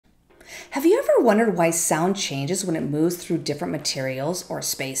Have you ever wondered why sound changes when it moves through different materials or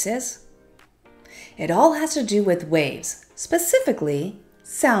spaces? It all has to do with waves, specifically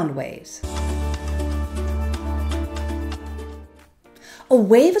sound waves. A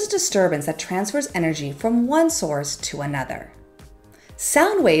wave is a disturbance that transfers energy from one source to another.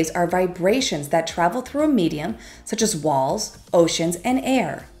 Sound waves are vibrations that travel through a medium such as walls, oceans, and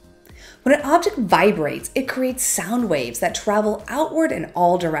air. When an object vibrates, it creates sound waves that travel outward in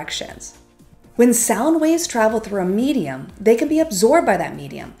all directions. When sound waves travel through a medium, they can be absorbed by that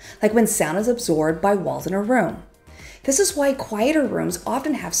medium, like when sound is absorbed by walls in a room. This is why quieter rooms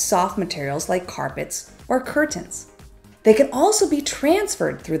often have soft materials like carpets or curtains. They can also be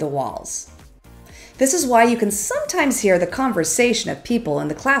transferred through the walls. This is why you can sometimes hear the conversation of people in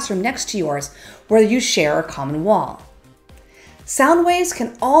the classroom next to yours where you share a common wall. Sound waves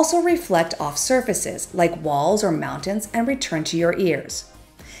can also reflect off surfaces like walls or mountains and return to your ears.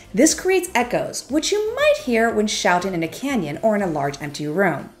 This creates echoes, which you might hear when shouting in a canyon or in a large empty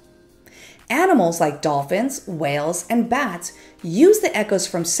room. Animals like dolphins, whales, and bats use the echoes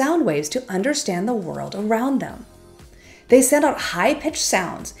from sound waves to understand the world around them. They send out high-pitched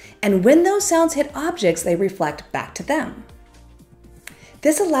sounds, and when those sounds hit objects, they reflect back to them.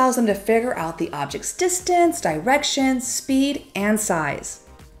 This allows them to figure out the object's distance, direction, speed, and size.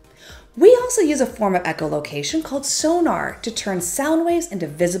 We also use a form of echolocation called sonar to turn sound waves into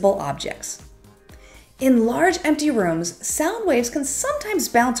visible objects. In large empty rooms, sound waves can sometimes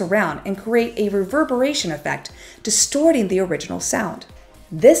bounce around and create a reverberation effect, distorting the original sound.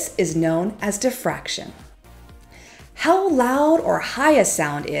 This is known as diffraction. How loud or high a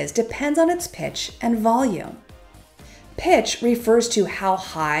sound is depends on its pitch and volume. Pitch refers to how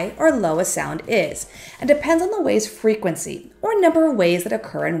high or low a sound is and depends on the wave's frequency or number of waves that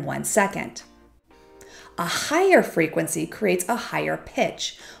occur in 1 second. A higher frequency creates a higher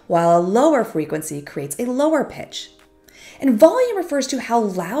pitch, while a lower frequency creates a lower pitch. And volume refers to how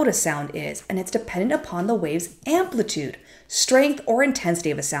loud a sound is, and it's dependent upon the wave's amplitude, strength, or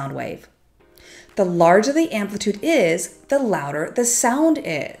intensity of a sound wave. The larger the amplitude is, the louder the sound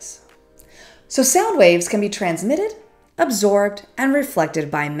is. So sound waves can be transmitted, absorbed, and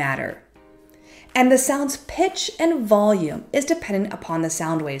reflected by matter. And the sound's pitch and volume is dependent upon the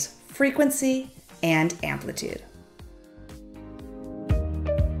sound wave's frequency and amplitude.